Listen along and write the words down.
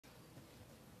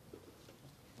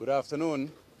Good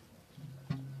afternoon,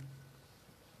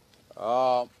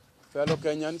 fellow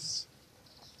Kenyans.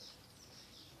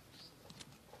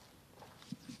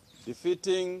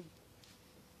 Defeating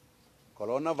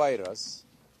coronavirus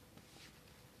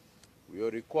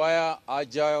will require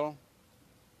agile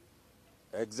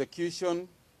execution,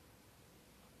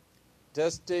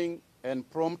 testing, and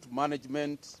prompt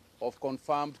management of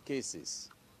confirmed cases.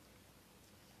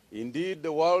 Indeed,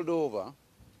 the world over,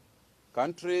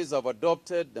 countries have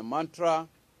adopted the mantra,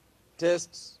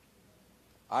 test,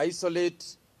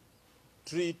 isolate,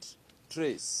 treat,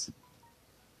 trace.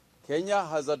 Kenya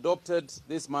has adopted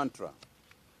this mantra,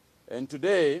 and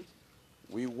today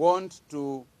we want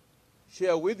to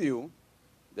share with you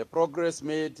the progress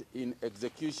made in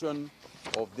execution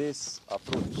of this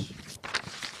approach.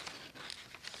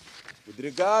 With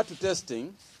regard to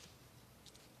testing,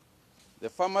 the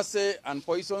Pharmacy and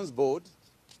Poisons Board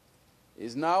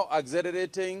is now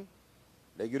accelerating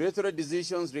regulatory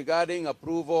decisions regarding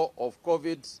approval of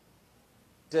COVID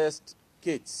test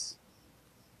kits.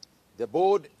 The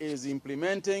board is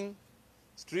implementing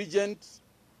stringent,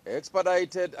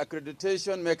 expedited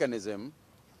accreditation mechanism,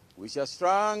 which has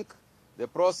shrunk the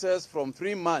process from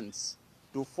 3 months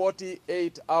to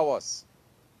 48 hours.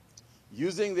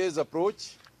 Using this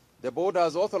approach, the board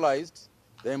has authorized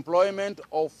the employment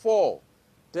of 4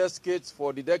 test kits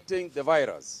for detecting the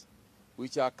virus,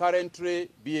 which are currently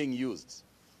being used.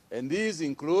 And these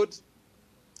include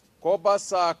Cobas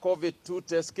SARS-CoV-2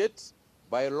 test kit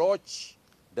by Loch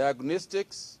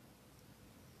Diagnostics,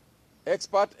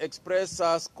 Expert Express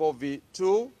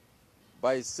SARS-CoV-2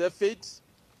 by Cepheid,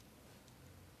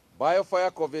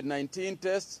 BioFire COVID-19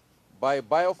 test by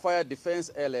BioFire Defense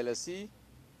LLC,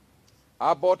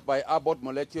 Abbott by Abbott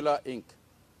Molecular Inc.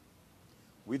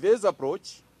 With this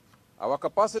approach, our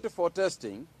capacity for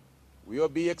testing will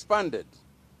be expanded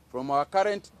from our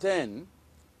current 10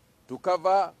 to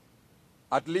cover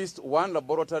at least 1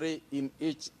 laboratory in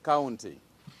each county.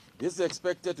 This is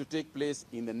expected to take place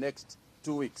in the next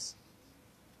 2 weeks.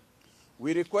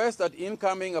 We request that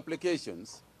incoming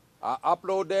applications are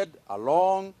uploaded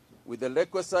along with the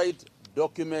requisite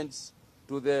documents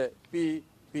to the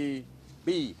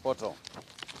PPB portal.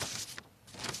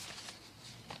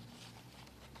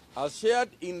 As shared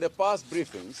in the past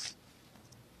briefings,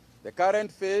 the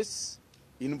current phase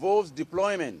involves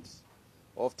deployment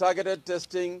of targeted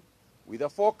testing with a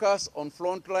focus on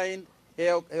frontline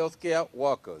healthcare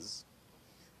workers,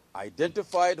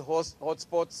 identified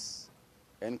hotspots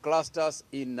and clusters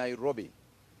in Nairobi,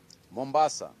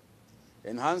 Mombasa,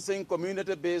 enhancing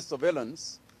community-based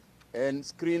surveillance and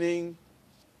screening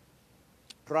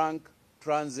trunk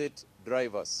transit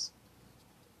drivers.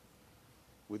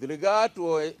 With regard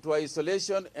to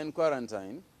isolation and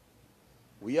quarantine,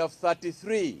 we have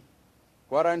 33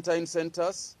 quarantine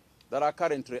centers that are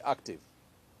currently active.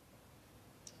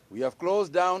 We have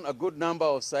closed down a good number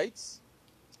of sites.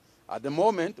 At the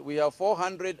moment, we have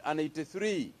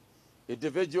 483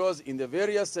 individuals in the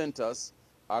various centers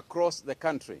across the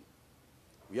country.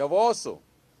 We have also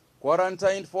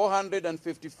quarantined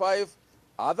 455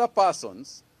 other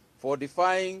persons for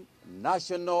defying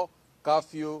national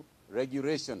curfew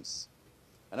regulations.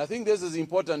 And I think this is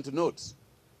important to note,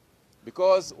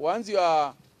 because once you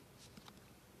are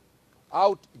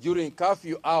out during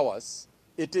curfew hours,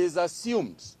 it is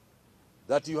assumed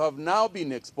that you have now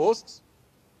been exposed,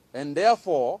 and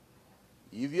therefore,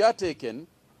 if you are taken,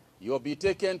 you will be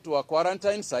taken to a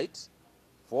quarantine site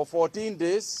for 14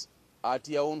 days at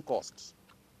your own cost.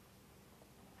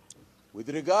 With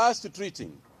regards to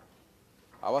treating,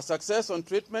 our success on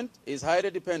treatment is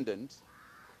highly dependent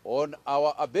on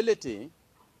our ability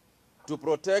to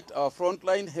protect our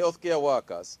frontline healthcare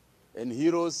workers and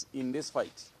heroes in this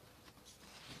fight.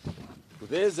 To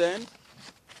this end,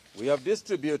 we have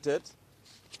distributed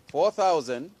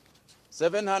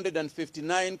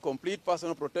 4,759 complete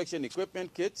personal protection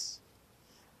equipment kits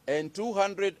and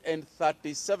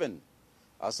 237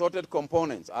 assorted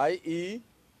components, i.e.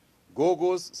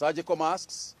 goggles, surgical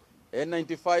masks,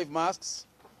 N95 masks,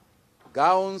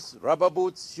 gowns, rubber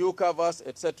boots, shoe covers,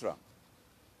 etc.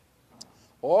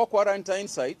 All quarantine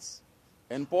sites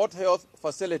and port health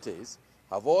facilities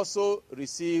have also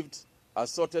received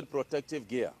assorted protective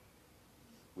gear.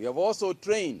 We have also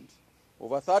trained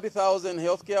over 30,000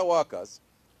 healthcare workers,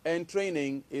 and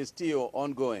training is still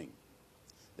ongoing.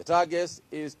 The target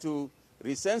is to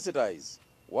resensitize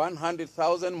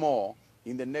 100,000 more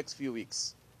in the next few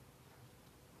weeks.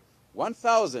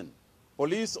 1,000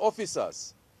 police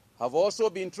officers have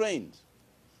also been trained,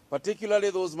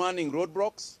 particularly those manning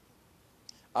roadblocks,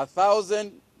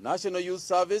 1,000 National Youth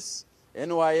Service,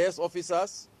 NYS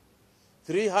officers,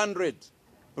 300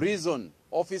 prison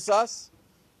officers,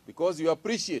 because you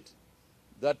appreciate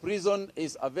that prison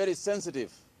is a very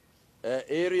sensitive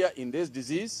area in this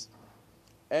disease,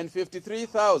 and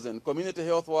 53,000 community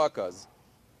health workers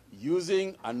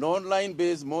using an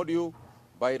online-based module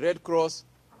by Red Cross,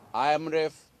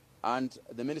 IMREF, and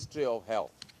the Ministry of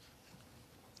Health.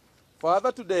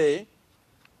 Further to this,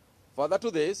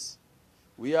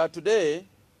 we are today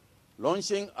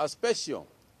launching a special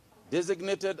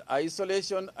designated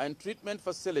isolation and treatment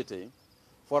facility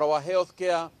for our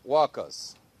healthcare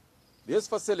workers. This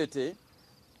facility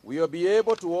will be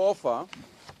able to offer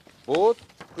both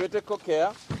critical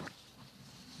care,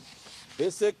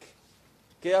 basic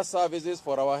care services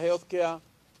for our healthcare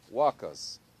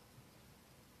workers.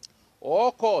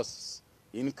 All costs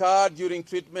incurred during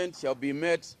treatment shall be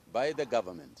met by the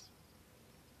government.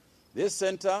 This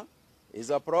center is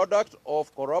a product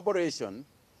of collaboration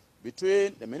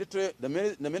between the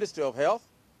Ministry of Health,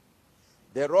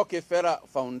 the Rockefeller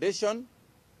Foundation,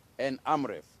 and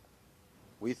AMREF.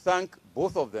 We thank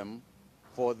both of them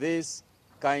for this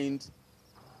kind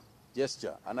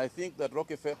gesture. And I think that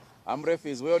AMREF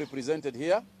is well represented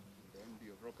here,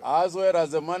 as well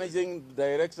as the managing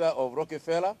director of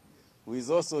Rockefeller, who is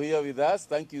also here with us.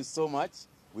 Thank you so much.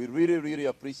 We really, really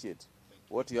appreciate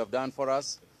what you have done for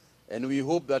us. And we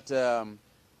hope that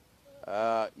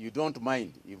you don't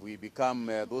mind if we become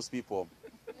those people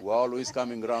who are always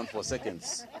coming around for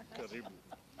seconds.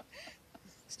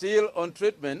 Still on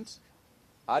treatment,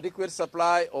 adequate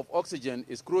supply of oxygen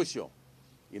is crucial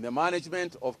in the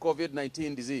management of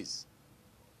COVID-19 disease.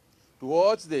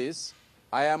 Towards this,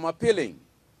 I am appealing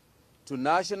to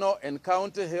national and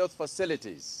county health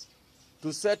facilities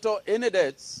to settle any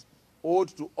debts owed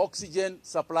to oxygen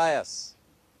suppliers.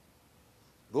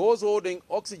 Those holding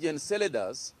oxygen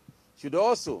cylinders should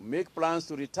also make plans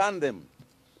to return them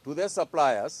to their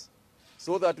suppliers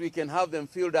so that we can have them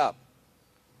filled up.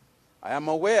 I am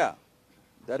aware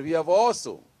that we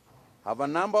also have a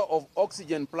number of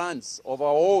oxygen plants of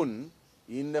our own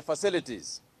in the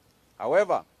facilities.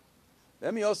 However,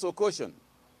 let me also caution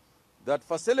that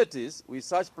facilities with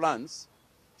such plants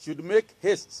should make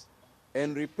haste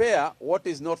and repair what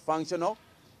is not functional,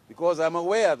 because I'm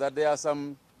aware that there are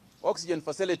some oxygen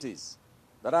facilities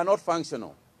that are not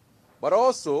functional, but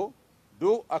also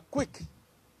do a quick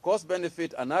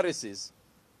cost-benefit analysis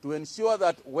to ensure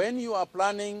that when you are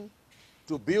planning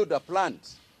to build a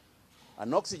plant,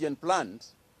 an oxygen plant,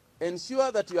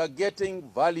 ensure that you are getting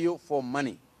value for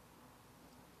money.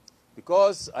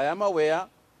 Because I am aware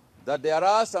that there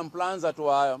are some plants that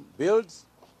were built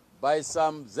by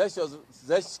some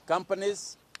Czech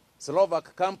companies,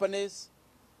 Slovak companies,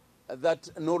 that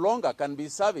no longer can be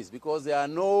serviced because there are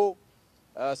no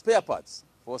spare parts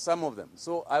for some of them.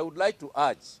 So I would like to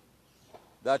urge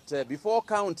that before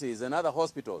counties and other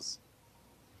hospitals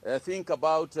think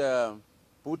about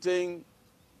putting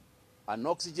an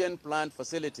oxygen plant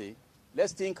facility,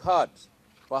 let's think hard.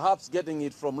 Perhaps getting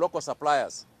it from local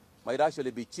suppliers might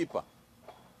actually be cheaper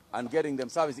and getting them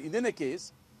service. In any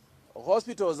case,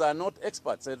 hospitals are not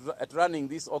experts at running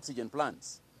these oxygen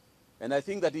plants. And I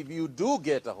think that if you do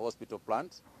get a hospital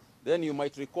plant, then you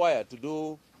might require to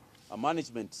do a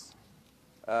management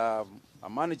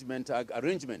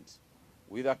arrangement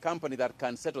with a company that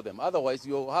can settle them. Otherwise,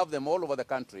 you'll have them all over the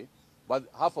country, but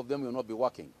half of them will not be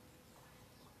working.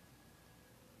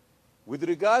 With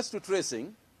regards to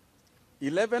tracing,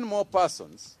 11 more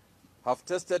persons have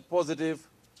tested positive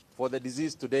for the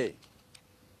disease today,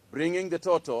 bringing the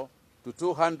total to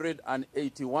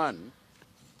 281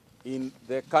 in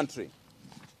the country.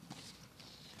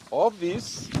 Of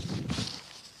these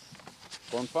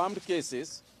confirmed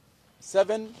cases,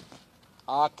 7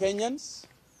 are Kenyans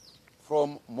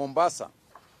from Mombasa.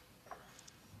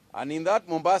 And in that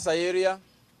Mombasa area,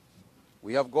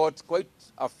 we have got quite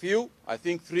a few, I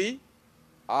think 3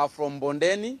 are from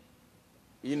Bondeni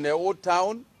in the old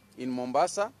town in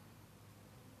Mombasa.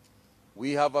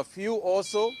 We have a few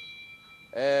also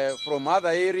from other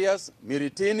areas,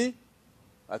 Miritini.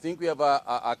 I think we have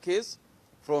a case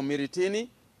from Miritini,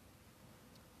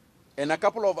 and a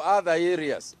couple of other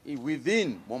areas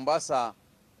within Mombasa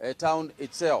town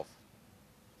itself.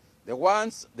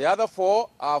 The other 4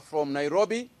 are from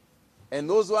Nairobi, and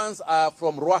those ones are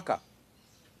from Ruaka.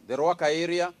 The Ruaka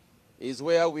area is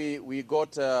where we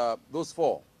got those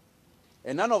 4.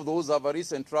 And none of those have a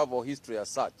recent travel history as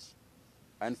such.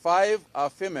 And 5 are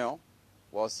female,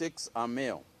 while 6 are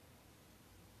male.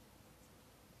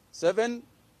 7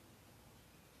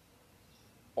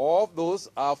 of those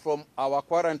are from our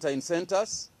quarantine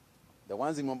centers, the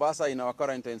ones in Mombasa in our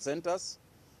quarantine centers,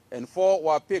 and 4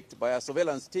 were picked by a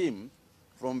surveillance team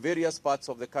from various parts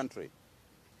of the country.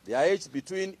 They are aged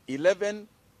between 11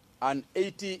 and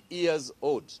 80 years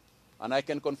old. And I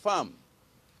can confirm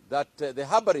that the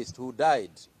herbalist who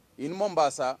died in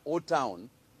Mombasa, Old Town,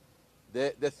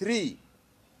 the three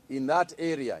in that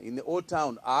area, in the Old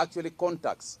Town, are actually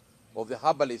contacts of the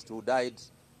herbalist who died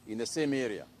in the same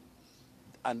area.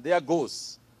 And there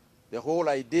goes the whole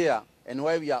idea, and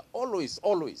why we are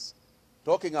always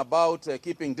talking about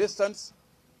keeping distance.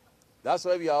 That's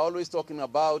why we are always talking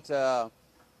about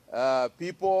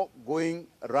people going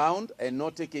around and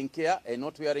not taking care and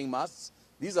not wearing masks.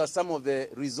 These are some of the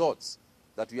results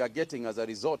that we are getting as a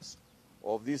result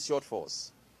of these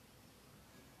shortfalls.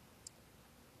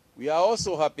 We are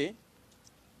also happy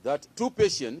that 2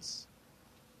 patients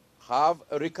have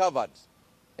recovered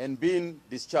and been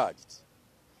discharged.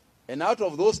 And out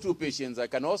of those 2 patients, I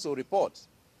can also report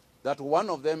that one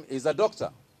of them is a doctor.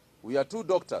 We are 2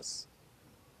 doctors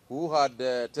who had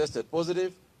tested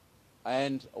positive,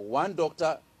 and one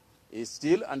doctor is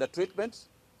still under treatment,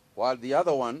 while the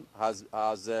other one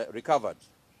has recovered.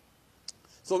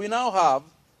 So we now have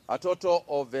a total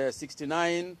of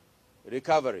 69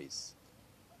 recoveries.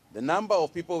 The number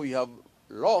of people we have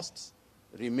lost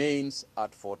remains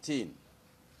at 14.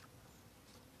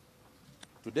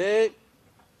 Today,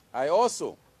 I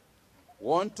also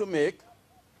want to make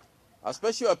a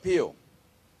special appeal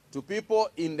to people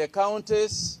in the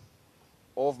counties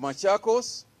of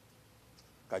Machakos,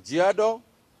 Kajiado,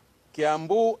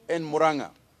 Kiambu, and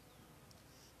Murang'a.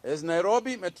 As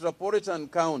Nairobi metropolitan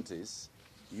counties,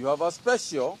 you have a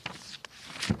special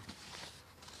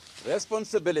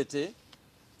responsibility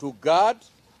to guard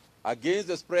against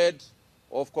the spread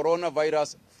of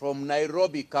coronavirus from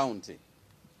Nairobi County.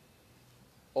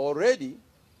 Already,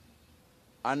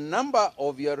 a number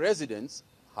of your residents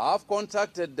have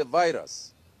contacted the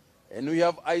virus, and we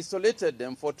have isolated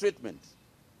them for treatment.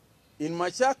 In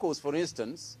Machakos, for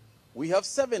instance, we have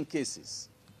 7 cases.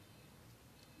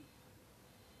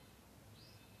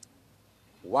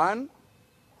 1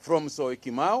 from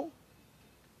Syokimau,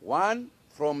 1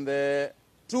 from 2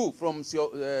 from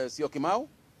Syokimau,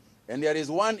 and there is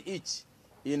 1 each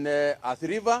in Athi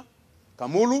River,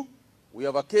 Kamulu. We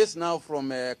have a case now from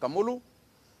Kamulu,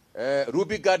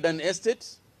 Ruby Garden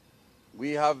Estate.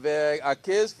 We have a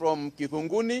case from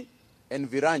Kithunguni and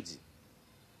Viranji.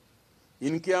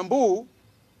 In Kiambu,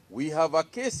 we have a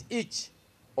case each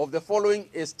of the following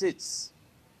estates.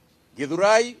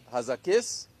 Githurai has a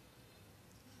case,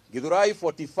 Githurai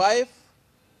 45,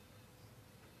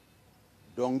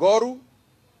 Dongoru,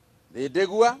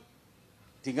 Ledegua,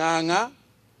 Tinganga,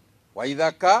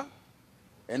 Waithaka,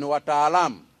 and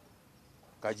Wataalam.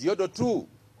 Kajiado 2,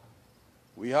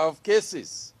 we have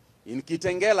cases in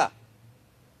Kitengela,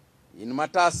 in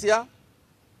Matasia,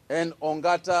 and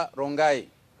Ongata Rongai.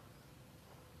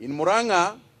 In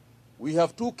Murang'a, we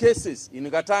have 2 cases in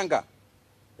Gatanga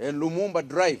and Lumumba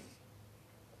Drive.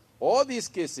 All these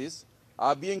cases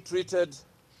are being treated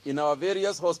in our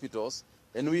various hospitals,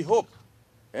 and we hope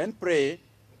and pray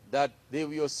that they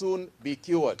will soon be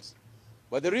cured.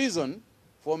 But the reason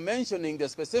for mentioning the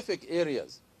specific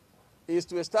areas is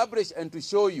to establish and to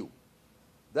show you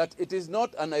that it is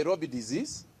not a Nairobi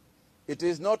disease, it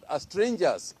is not a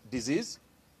stranger's disease,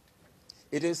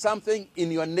 it is something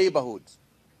in your neighborhood.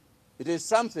 It is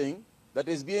something that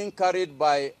is being carried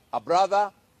by a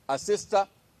brother, a sister.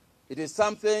 It is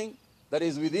something that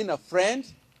is within a friend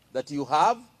that you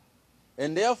have,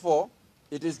 and therefore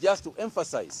it is just to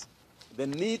emphasize the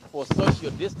need for social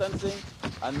distancing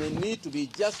and the need to be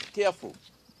just careful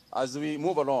as we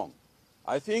move along.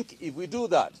 I think if we do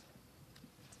that,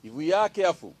 if we are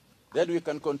careful, then we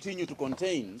can continue to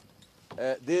contain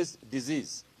this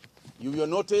disease. You will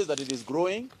notice that it is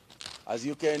growing. As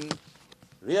you can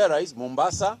realize,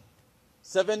 Mombasa,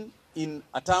 7 in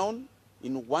a town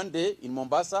in one day in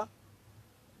Mombasa,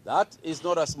 that is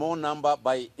not a small number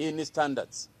by any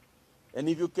standards. And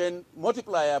if you can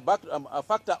multiply a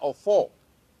factor of 4,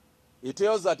 it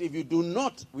tells that if you do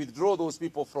not withdraw those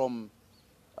people from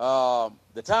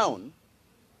the town,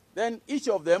 then each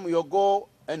of them will go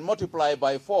and multiply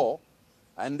by 4,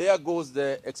 and there goes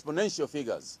the exponential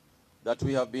figures that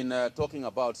we have been talking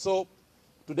about. So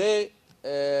today,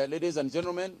 ladies and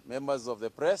gentlemen, members of the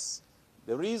press,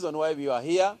 the reason why we are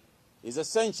here is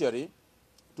essentially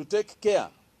to take care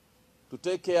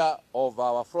of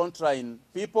our frontline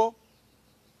people,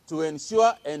 to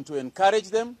ensure and to encourage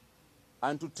them,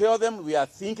 and to tell them we are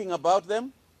thinking about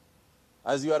them.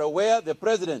 As you are aware, the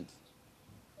president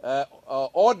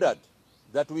ordered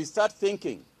that we start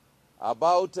thinking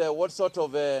about what sort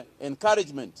of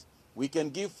encouragement we can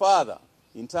give further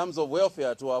in terms of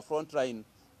welfare to our frontline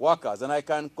workers. And I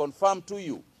can confirm to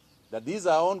you that these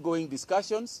are ongoing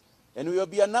discussions, And we will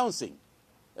be announcing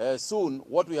soon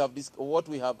what we have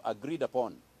agreed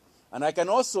upon. And I can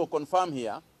also confirm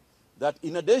here that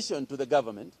in addition to the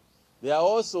government, there are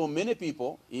also many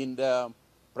people in the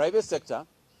private sector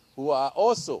who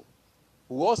also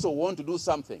want to do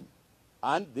something.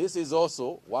 And this is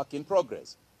also work in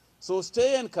progress. So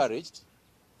stay encouraged,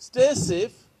 stay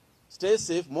safe,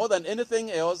 more than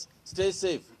anything else, stay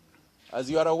safe. As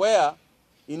you are aware,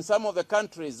 in some of the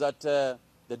countries that the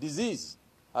disease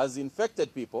has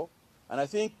infected people, and I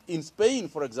think in Spain,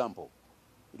 for example,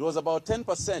 it was about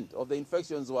 10% of the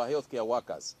infections were healthcare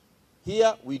workers.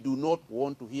 Here, we do not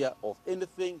want to hear of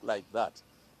anything like that.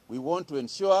 We want to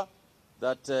ensure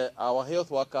that our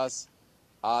health workers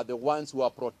are the ones who are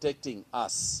protecting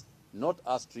us, not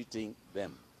us treating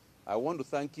them. I want to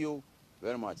thank you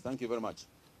very much. Thank you very much.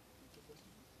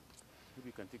 Maybe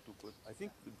you can take 2 questions. I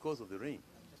think because of the rain.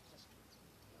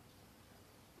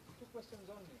 2 questions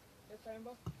only. Yes,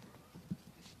 Amber?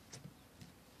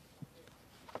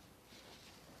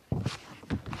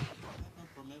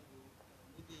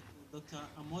 Dr.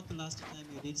 Amoth, last time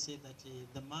you did say that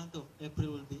the month of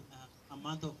April will be a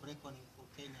month of reckoning for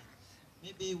Kenya.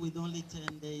 Maybe with only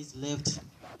 10 days left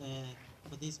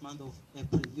for this month of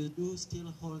April, you do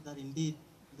still hold that indeed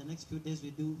in the next few days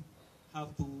we do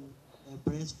have to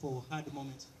brace for hard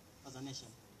moments as a nation?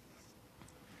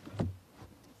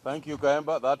 Thank you,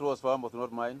 Kaemba. That was for Amoth,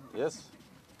 not mine. Yes?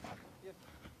 Yes.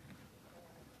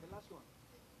 The last one.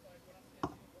 The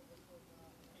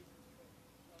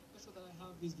question that I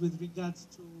have is with regards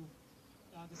to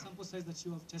the sample size that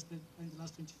you have tested in the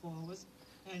last 24 hours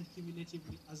and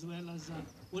cumulatively, as well as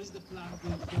what is the plan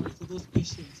going forward for those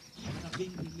patients that are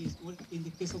being released? What, in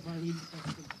the case of a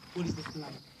reinfection, what is the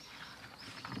plan?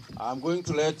 I'm going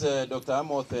to let Dr.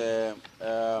 Amoth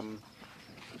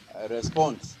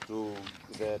respond to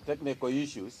the technical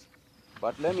issues,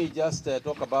 but let me just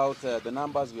talk about the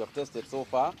numbers we have tested so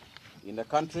far in the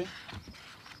country.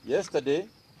 Yesterday,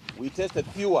 we tested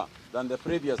fewer than the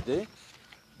previous day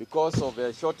because of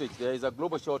a shortage. There is a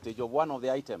global shortage of one of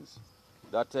the items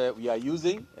that we are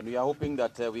using, and we are hoping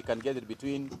that we can get it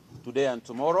between today and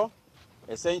tomorrow.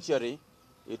 Essentially,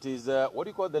 it is, what do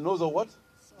you call the nose of what?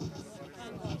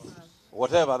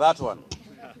 Whatever, that one.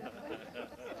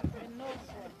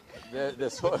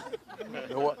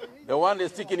 The one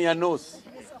that's sticking in your nose.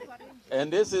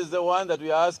 And this is the one that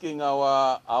we are asking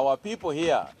our people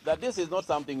here, that this is not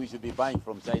something we should be buying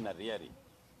from China, really.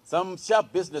 Some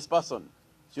sharp business person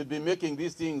should be making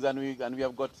these things, and we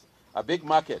have got a big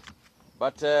market.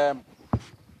 But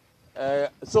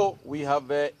so we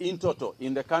have in total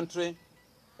in the country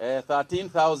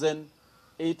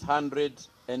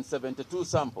 13,872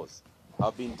 samples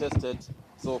have been tested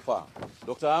so far.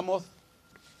 Dr. Amoth?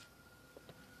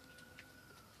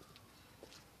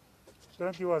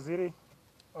 Thank you, Waziri.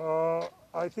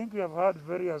 I think we have had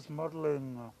various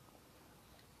modeling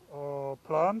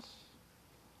plans.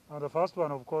 And the first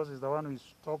one, of course, is the one we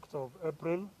talked of,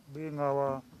 April being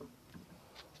our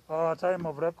time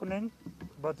of reckoning.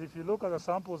 But if you look at the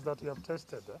samples that we have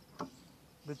tested,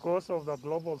 because of the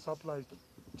global supply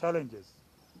challenges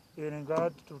in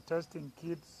regard to testing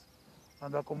kits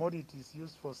and the commodities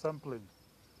used for sampling,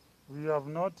 we have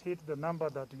not hit the number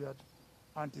that we had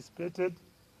anticipated.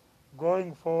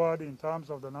 Going forward in terms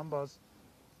of the numbers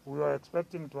we were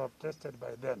expecting to have tested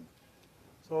by then.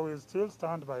 So we'll still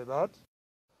stand by that.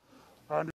 And